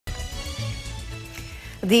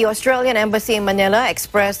The Australian Embassy in Manila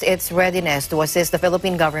expressed its readiness to assist the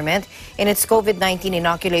Philippine government in its COVID-19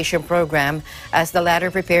 inoculation program as the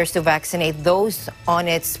latter prepares to vaccinate those on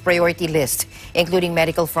its priority list, including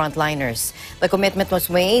medical frontliners. The commitment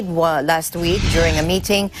was made last week during a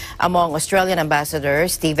meeting among Australian Ambassador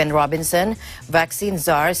Stephen Robinson, Vaccine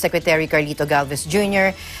Czar Secretary Carlito Galvez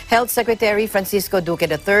Jr., Health Secretary Francisco Duque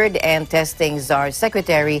III, and Testing Czar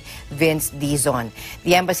Secretary Vince Dizon.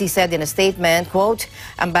 The embassy said in a statement, quote,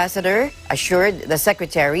 Ambassador assured the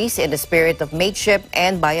secretaries in the spirit of mateship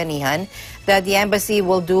and bayanihan that the embassy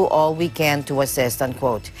will do all we can to assist,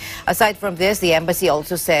 unquote. Aside from this, the embassy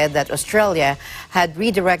also said that Australia had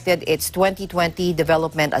redirected its 2020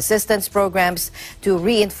 development assistance programs to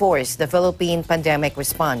reinforce the Philippine pandemic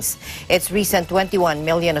response. Its recent 21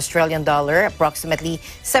 million Australian dollar, approximately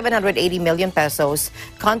 780 million pesos,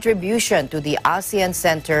 contribution to the ASEAN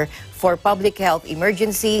Center for Public Health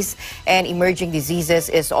Emergencies and Emerging Diseases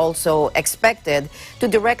is also expected to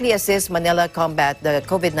directly assist Manila combat the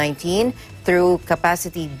COVID-19 through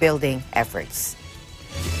capacity building efforts.